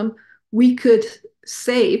food system, we could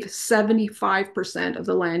save 75% of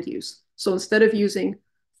the land use. So instead of using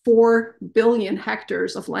 4 billion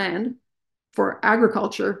hectares of land for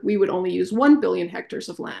agriculture, we would only use 1 billion hectares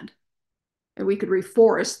of land. And we could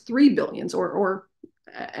reforest 3 billions or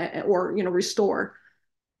restore.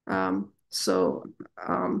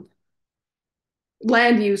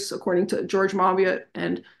 Land use, according to George Monbiot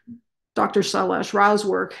and Dr. Sailesh Rao's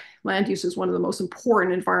work, land use is one of the most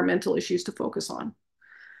important environmental issues to focus on.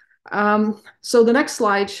 So the next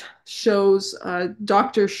slide shows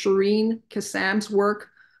Dr. Shireen Kassam's work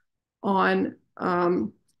on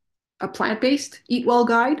a plant-based Eat Well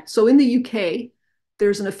guide. So in the UK,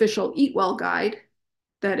 there's an official Eat Well guide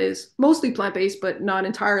that is mostly plant-based, but not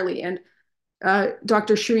entirely. And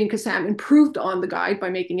Dr. Shireen Kassam improved on the guide by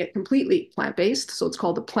making it completely plant-based. So it's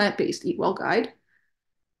called the Plant-Based Eat Well Guide.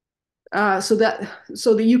 So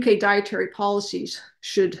the UK dietary policies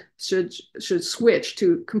should switch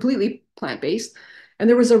to completely plant-based. And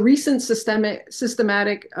there was a recent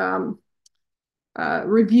systematic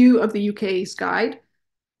review of the UK's guide,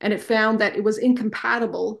 and it found that it was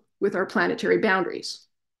incompatible with our planetary boundaries.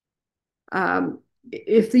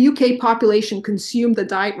 If the UK population consumed the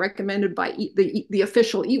diet recommended by the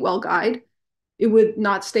official Eat Well guide, it would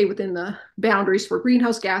not stay within the boundaries for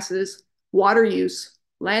greenhouse gases, water use,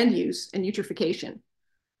 land use, and eutrophication.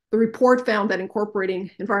 The report found that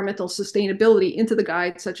incorporating environmental sustainability into the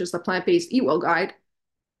guide, such as the Plant-Based Eat Well guide,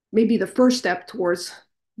 may be the first step towards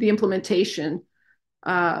the implementation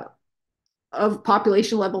of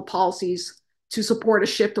population-level policies to support a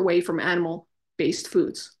shift away from animal-based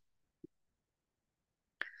foods.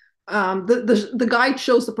 The guide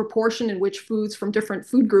shows the proportion in which foods from different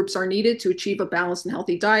food groups are needed to achieve a balanced and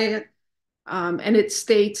healthy diet. And it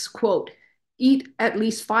states, quote, "Eat at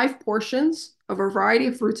least 5 portions of a variety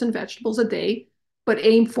of fruits and vegetables a day, but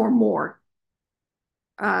aim for more,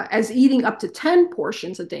 as eating up to 10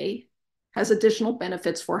 portions a day has additional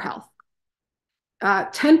benefits for health."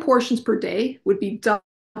 10 portions per day would be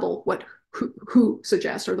double what WHO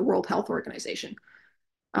suggests, or the World Health Organization.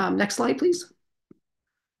 Next slide, please.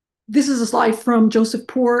 This is a slide from Joseph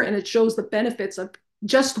Poor, and it shows the benefits of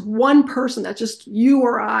just one person, that's just you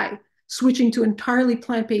or I, switching to entirely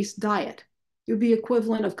plant-based diet. It would be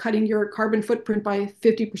equivalent of cutting your carbon footprint by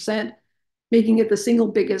 50%, making it the single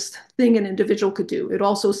biggest thing an individual could do. It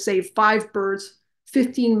also saved 5 birds,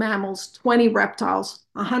 15 mammals, 20 reptiles,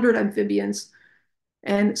 100 amphibians,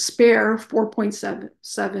 and spare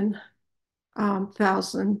 4.7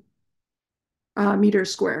 thousand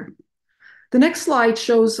meters square. The next slide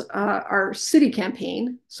shows our city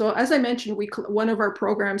campaign. So as I mentioned, one of our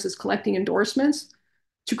programs is collecting endorsements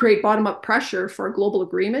to create bottom-up pressure for a global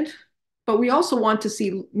agreement, but we also want to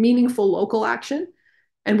see meaningful local action.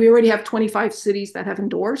 And we already have 25 cities that have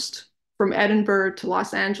endorsed, from Edinburgh to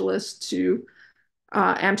Los Angeles to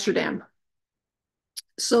Amsterdam.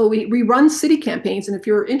 So we run city campaigns, and if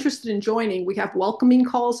you're interested in joining, we have welcoming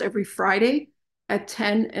calls every Friday at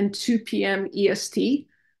 10 and 2 p.m. EST.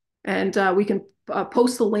 And we can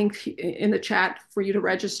post the link in the chat for you to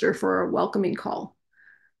register for a welcoming call.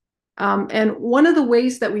 And one of the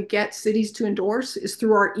ways that we get cities to endorse is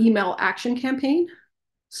through our email action campaign.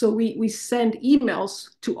 So we send emails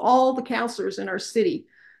to all the councillors in our city.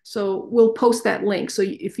 So we'll post that link. So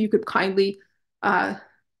if you could kindly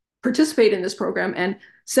participate in this program and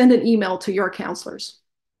send an email to your councillors.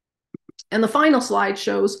 And the final slide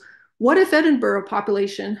shows, what if Edinburgh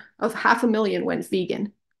population of 500,000 went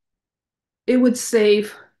vegan? It would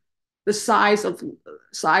save the size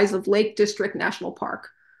of Lake District National Park,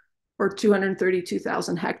 or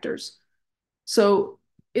 232,000 hectares. So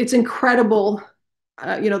it's incredible,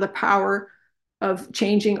 the power of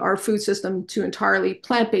changing our food system to entirely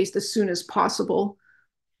plant-based as soon as possible,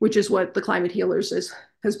 which is what the Climate Healers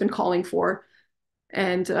has been calling for.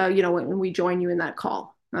 And, when we join you in that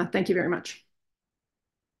call. Thank you very much.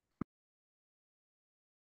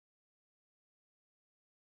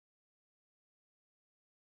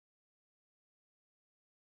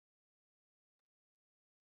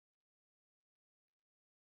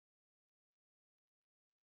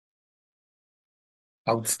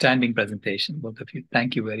 Outstanding presentation, both of you.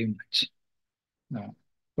 Thank you very much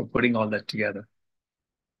for putting all that together.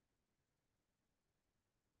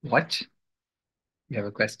 What? You have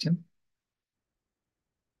a question?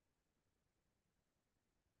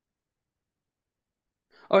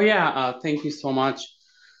 Oh yeah, thank you so much.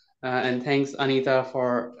 And thanks, Anita,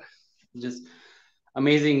 for just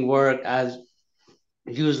amazing work as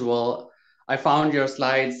usual. I found your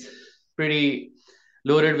slides pretty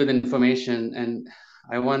loaded with information, and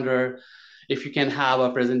I wonder if you can have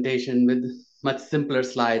a presentation with much simpler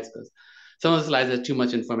slides, because some of the slides are too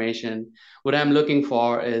much information. What I'm looking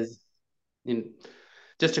for is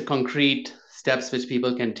just a concrete steps which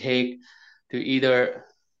people can take to either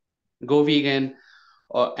go vegan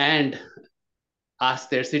and ask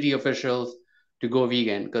their city officials to go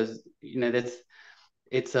vegan, because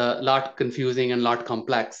it's a lot confusing and a lot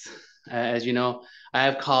complex. As you know, I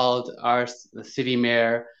have called our city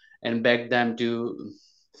mayor and begged them to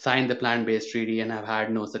sign the plant-based treaty and have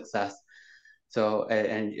had no success. So,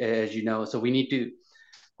 and as you know, so we need to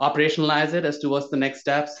operationalize it as to what's the next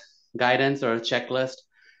steps, guidance or a checklist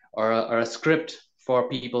or a script for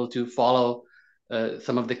people to follow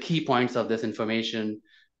some of the key points of this information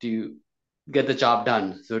to get the job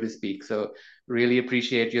done, so to speak. So really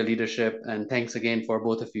appreciate your leadership, and thanks again for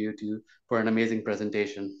both of you for an amazing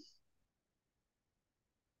presentation.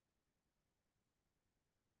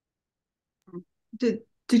 Did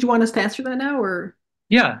you want us to answer that now, or?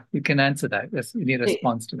 Yeah, you can answer that. Yes, we need a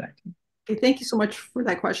response to that. Okay, thank you so much for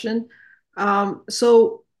that question.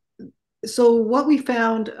 So what we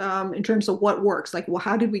found in terms of what works, like, well,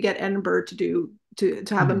 how did we get Edinburgh to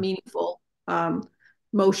have a meaningful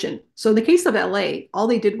motion? So in the case of LA, all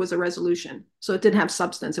they did was a resolution. So it didn't have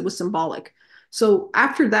substance, it was symbolic. So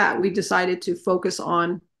after that, we decided to focus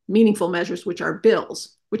on meaningful measures, which are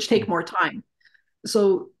bills, which take more time.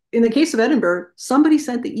 So in the case of Edinburgh, somebody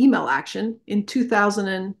sent the email action in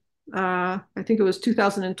 2000 I think it was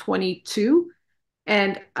 2022.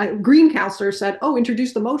 And a Green councillor said, oh,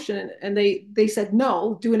 introduce the motion. And they said,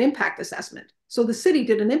 no, do an impact assessment. So the city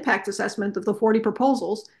did an impact assessment of the 40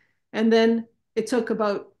 proposals. And then it took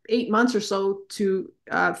about 8 months or so to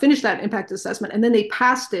finish that impact assessment. And then they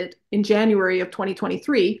passed it in January of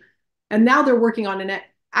 2023. And now they're working on an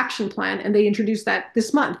action plan. And they introduced that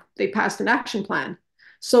this month. They passed an action plan.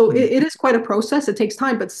 So it is quite a process. It takes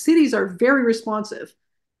time, but cities are very responsive.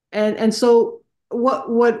 And so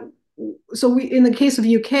so we, in the case of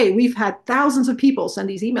UK, we've had thousands of people send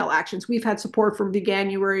these email actions. We've had support from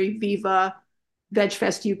Veganuary, Viva,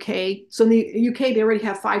 VegFest UK. So in the UK, they already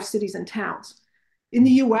have 5 cities and towns. In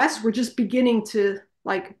the US, we're just beginning to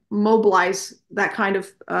like mobilize that kind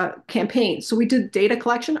of campaign. So we did data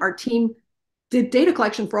collection. Our team did data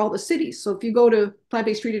collection for all the cities. So if you go to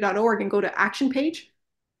plantbasedtreaty.org and go to action page,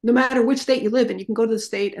 no matter which state you live in, you can go to the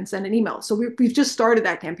state and send an email. So we've just started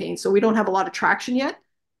that campaign. So we don't have a lot of traction yet,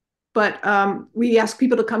 but we ask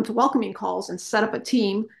people to come to welcoming calls and set up a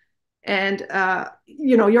team. And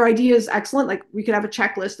your idea is excellent. Like we could have a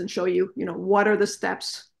checklist and show you, what are the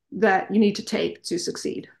steps that you need to take to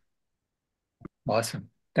succeed. Awesome.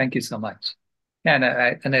 Thank you so much.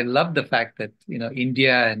 Yeah, and I love the fact that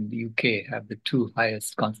India and the UK have the 2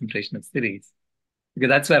 highest concentration of cities, because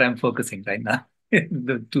that's where I'm focusing right now, in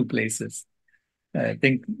the 2 places. I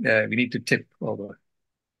think we need to tip over.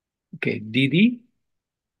 Okay, Didi.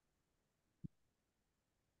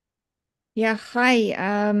 Yeah,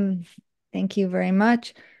 hi. Thank you very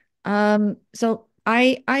much. So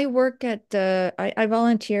I work at I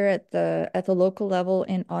volunteer at the local level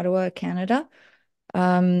in Ottawa, Canada.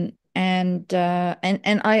 And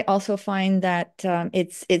I also find that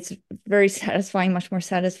it's very satisfying, much more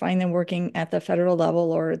satisfying than working at the federal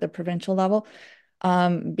level or the provincial level,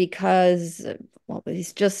 because well,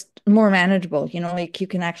 it's just more manageable. Like you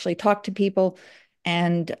can actually talk to people,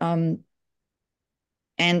 and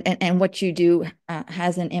what you do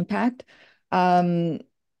has an impact.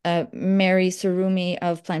 Mary Sarumi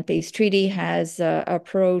of Plant-Based Treaty has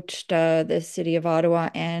approached the city of Ottawa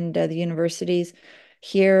and the universities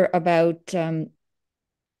here about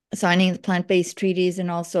signing the plant-based treaties, and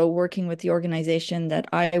also working with the organization that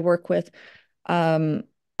I work with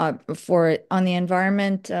for on the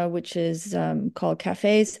environment, which is called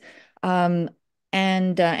Cafes.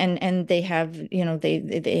 And they have,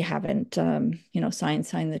 they haven't,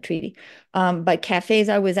 signed the treaty. But Cafes,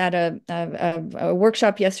 I was at a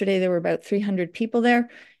workshop yesterday. There were about 300 people there,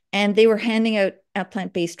 and they were handing out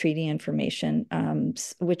plant-based treaty information,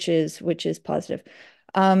 which is positive.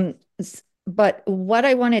 But what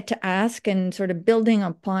I wanted to ask, and sort of building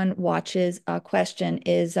upon Watch's question,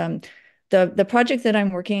 is the project that I'm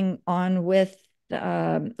working on with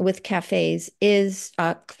Cafes is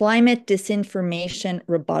climate disinformation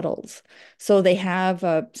rebuttals. So we have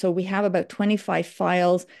about 25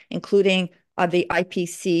 files, including the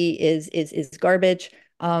IPC is garbage,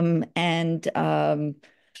 and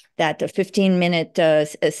that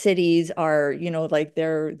 15-minute cities are, like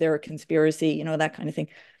they're a conspiracy, that kind of thing.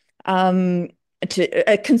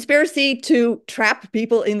 A conspiracy to trap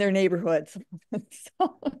people in their neighborhoods.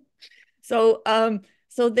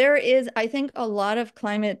 So there is, I think, a lot of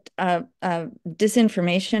climate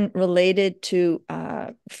disinformation related to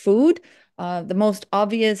food. The most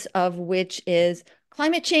obvious of which is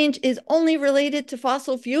climate change is only related to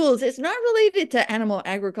fossil fuels. It's not related to animal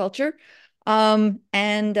agriculture. And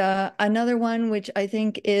another one, which I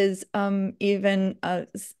think is even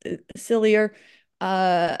sillier,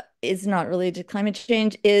 is not related to climate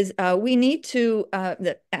change, is we need to,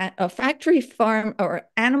 a factory farm or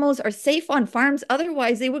animals are safe on farms,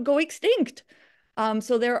 otherwise they would go extinct.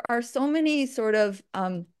 So there are so many sort of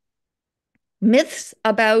myths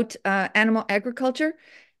about animal agriculture.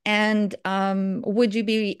 And would you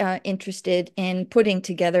be interested in putting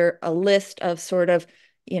together a list of sort of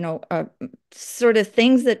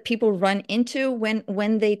things that people run into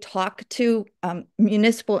when they talk to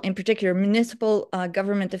municipal, in particular, municipal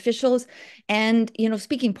government officials, and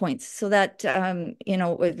speaking points, so that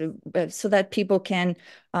so that people can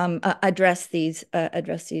address these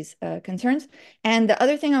concerns. And the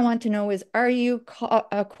other thing I want to know is, are you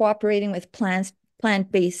cooperating with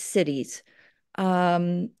plant-based cities,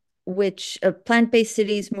 which plant-based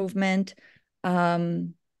cities movement?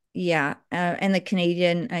 Yeah, and the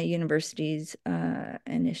Canadian Universities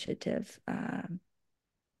Initiative. Yeah,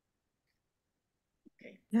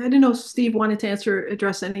 I didn't know if Steve wanted to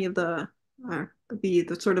address any of the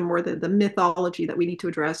sort of more the mythology that we need to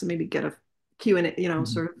address, and maybe get a Q&A,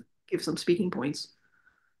 sort of give some speaking points.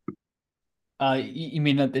 You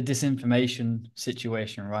mean like the disinformation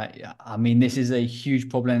situation, right? Yeah. I mean, this is a huge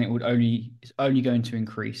problem. It's only going to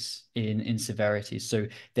increase in severity. So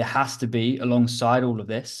there has to be, alongside all of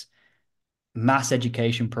this, mass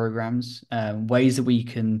education programs, ways that we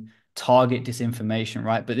can target disinformation,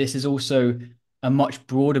 right? But this is also a much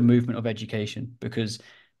broader movement of education, because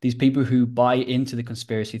these people who buy into the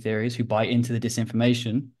conspiracy theories, who buy into the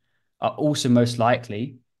disinformation, are also most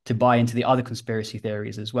likely to buy into the other conspiracy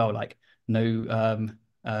theories as well, like no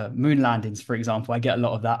moon landings, for example. I get a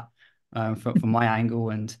lot of that from my angle,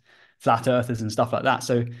 and flat earthers and stuff like that.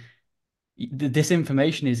 So the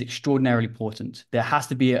disinformation is extraordinarily important. There has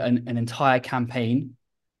to be an entire campaign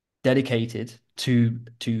dedicated to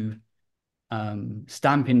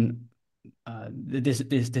stamping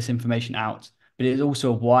this information out, but it is also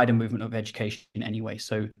a wider movement of education anyway.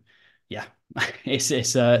 So yeah,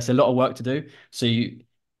 it's a lot of work to do. So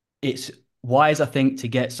it's wise, I think, to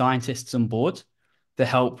get scientists on board to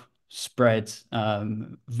help spread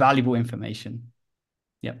valuable information.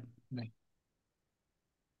 Yep. Right.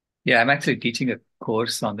 Yeah, I'm actually teaching a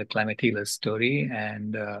course on the climate healer story,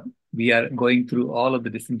 and we are going through all of the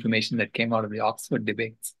disinformation that came out of the Oxford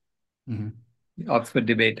debates. Mm-hmm. The Oxford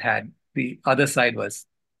debate had the other side was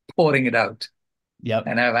pouring it out. Yep.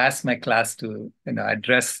 And I've asked my class to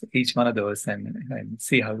address each one of those and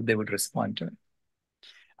see how they would respond to it.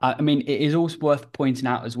 I mean, it is also worth pointing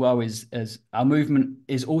out as well is as our movement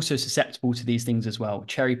is also susceptible to these things as well,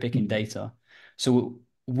 cherry picking data. So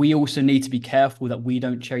we also need to be careful that we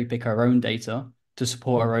don't cherry pick our own data to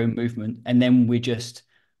support our own movement, and then we're just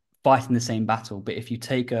fighting the same battle. But if you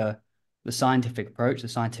take the scientific approach, the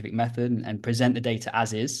scientific method, and present the data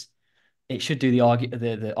as is, it should do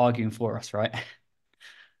the arguing for us, right?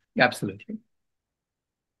 Absolutely.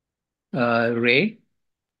 Ray,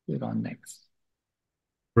 you're on next.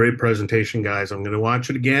 Great presentation, guys. I'm going to watch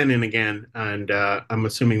it again and again, and I'm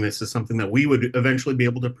assuming this is something that we would eventually be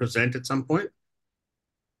able to present at some point.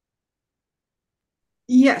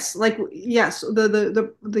 Yes, yes.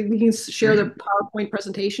 The we can share the PowerPoint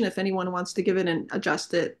presentation if anyone wants to give it and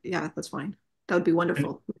adjust it. Yeah, that's fine. That would be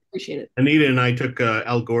wonderful. Appreciate it. Anita and I took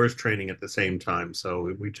Al Gore's training at the same time,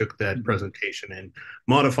 so we took that presentation and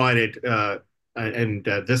modified it. And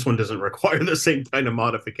this one doesn't require the same kind of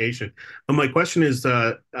modification. But my question is,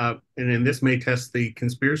 and this may test the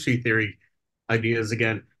conspiracy theory ideas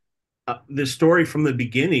again. The story from the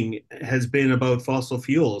beginning has been about fossil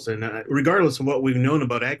fuels, and regardless of what we've known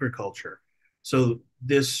about agriculture. So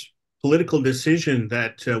this political decision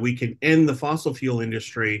that we can end the fossil fuel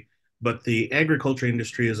industry, but the agriculture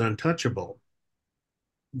industry is untouchable.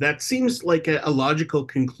 That seems like a logical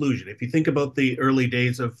conclusion. If you think about the early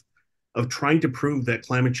days of trying to prove that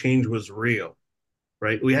climate change was real,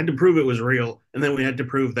 right? We had to prove it was real, and then we had to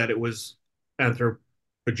prove that it was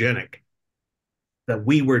anthropogenic, that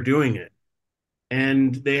we were doing it.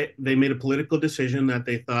 And they made a political decision that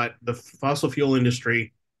they thought the fossil fuel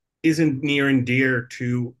industry isn't near and dear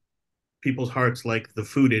to people's hearts like the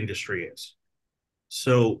food industry is.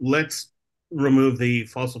 So let's remove the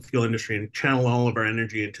fossil fuel industry and channel all of our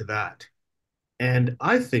energy into that. And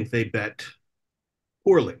I think they bet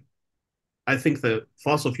poorly. I think the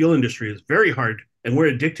fossil fuel industry is very hard, and we're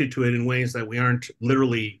addicted to it in ways that we aren't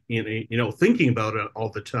literally, thinking about it all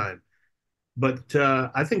the time. But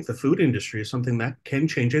I think the food industry is something that can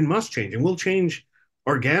change and must change, and will change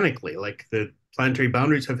organically. Like the planetary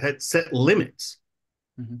boundaries have had set limits.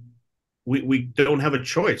 Mm-hmm. We don't have a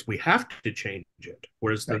choice. We have to change it.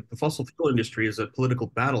 Whereas the fossil fuel industry is a political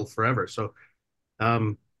battle forever. So I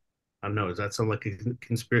don't know. Does that sound like a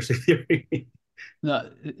conspiracy theory? No,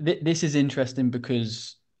 this is interesting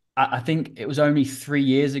because I think it was only 3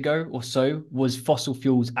 years ago or so was fossil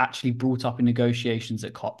fuels actually brought up in negotiations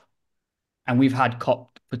at COP. And we've had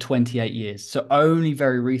COP for 28 years. So only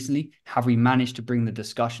very recently have we managed to bring the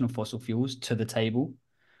discussion of fossil fuels to the table.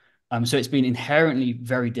 So it's been inherently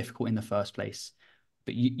very difficult in the first place.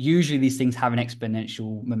 But usually these things have an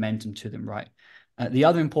exponential momentum to them, right? The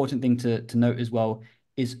other important thing to note as well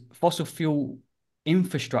is fossil fuel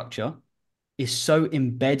infrastructure is so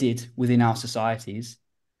embedded within our societies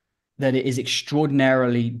that it is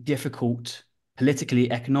extraordinarily difficult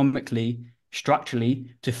politically, economically,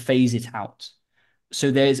 structurally to phase it out.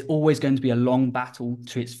 So there's always going to be a long battle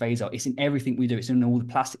to its phase out. It's in everything we do. It's in all the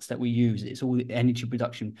plastics that we use. It's all the energy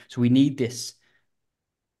production. So we need this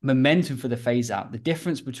momentum for the phase out. The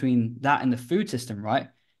difference between that and the food system, right,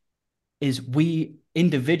 is we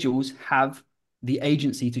individuals have the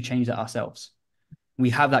agency to change that ourselves.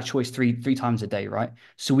 We have that choice three times a day, right?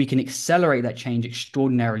 So we can accelerate that change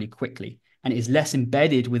extraordinarily quickly. And it is less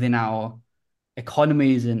embedded within our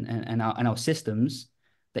economies and our systems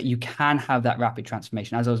that you can have that rapid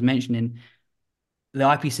transformation. As I was mentioning, the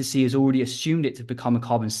IPCC has already assumed it to become a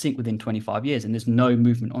carbon sink within 25 years, and there's no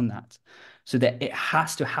movement on that. So that it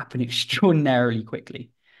has to happen extraordinarily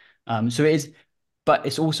quickly. So it is, but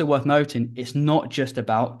it's also worth noting, it's not just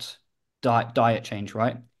about diet change,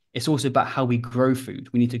 right? It's also about how we grow food.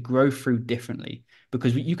 We need to grow food differently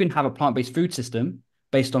because you can have a plant-based food system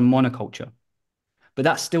based on monoculture, but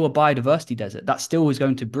that's still a biodiversity desert. That still is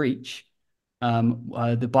going to breach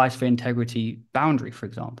the biosphere integrity boundary, for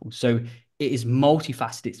example. So it is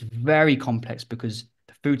multifaceted. It's very complex because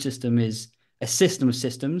the food system is a system of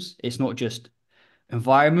systems. It's not just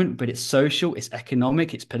environment, but it's social, it's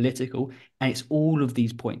economic, it's political, and it's all of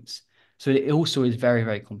these points. So it also is very,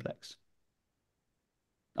 very complex.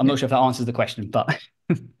 I'm not sure if that answers the question, but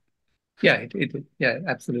yeah, yeah,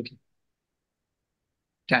 absolutely.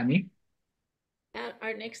 Tammy?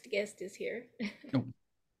 Our next guest is here. Oh.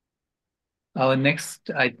 Our next,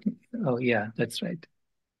 oh yeah, that's right.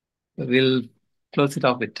 We'll close it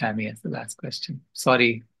off with Tammy as the last question.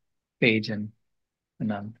 Sorry, Paige and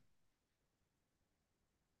Anand.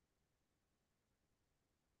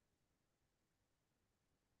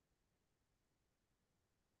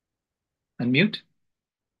 Unmute.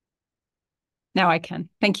 Now I can.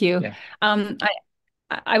 Thank you. Yeah.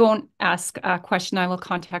 I won't ask a question. I will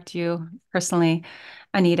contact you personally,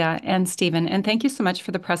 Anita and Stephen. And thank you so much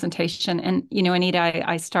for the presentation. And, you know, Anita,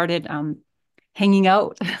 I started hanging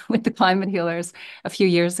out with the climate healers a few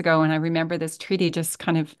years ago. And I remember this treaty just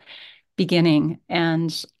kind of beginning.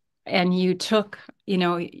 And you took, you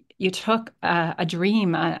know, you took a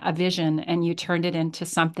dream, a vision, and you turned it into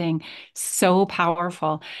something so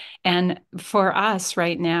powerful. And for us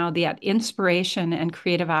right now, the inspiration and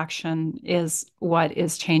creative action is what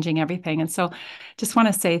is changing everything. And so just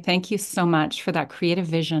want to say thank you so much for that creative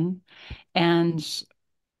vision and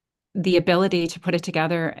the ability to put it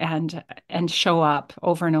together and show up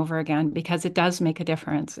over and over again, because it does make a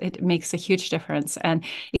difference. It makes a huge difference, and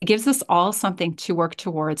it gives us all something to work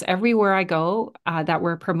towards. Everywhere I go that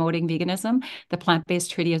we're promoting veganism, the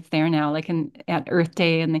plant-based treaty is there now. Like at Earth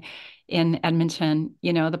Day in Edmonton,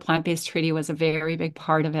 you know, the plant-based treaty was a very big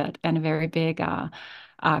part of it, and a very big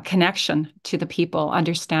connection to the people,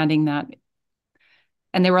 understanding that.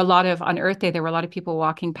 And there were on Earth Day, there were a lot of people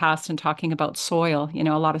walking past and talking about soil, you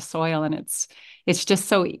know, a lot of soil. And it's just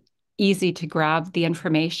so easy to grab the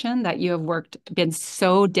information that you have been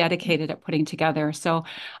so dedicated at putting together. So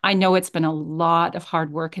I know it's been a lot of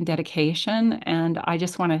hard work and dedication. And I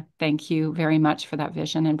just want to thank you very much for that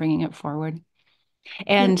vision and bringing it forward.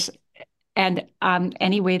 And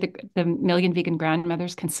any way the Million Vegan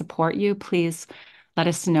Grandmothers can support you, please let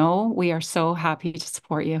us know. We are so happy to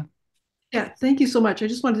support you. Yeah, thank you so much. I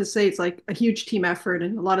just wanted to say it's like a huge team effort,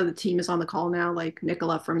 and a lot of the team is on the call now. Like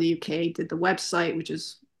Nicola from the UK did the website, which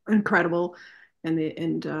is incredible,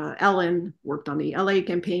 and Ellen worked on the LA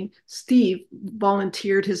campaign. Steve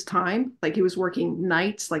volunteered his time, like he was working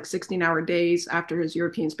nights, like 16-hour days after his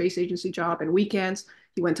European Space Agency job, and weekends.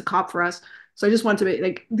 He went to COP for us. So I just want to be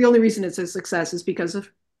like, the only reason it's a success is because of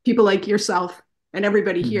people like yourself and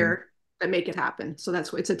everybody here that make it happen. So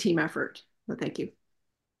it's a team effort. So thank you.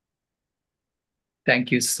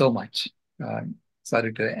 Thank you so much.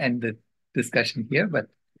 Sorry to end the discussion here, but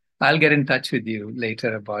I'll get in touch with you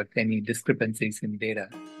later about any discrepancies in data.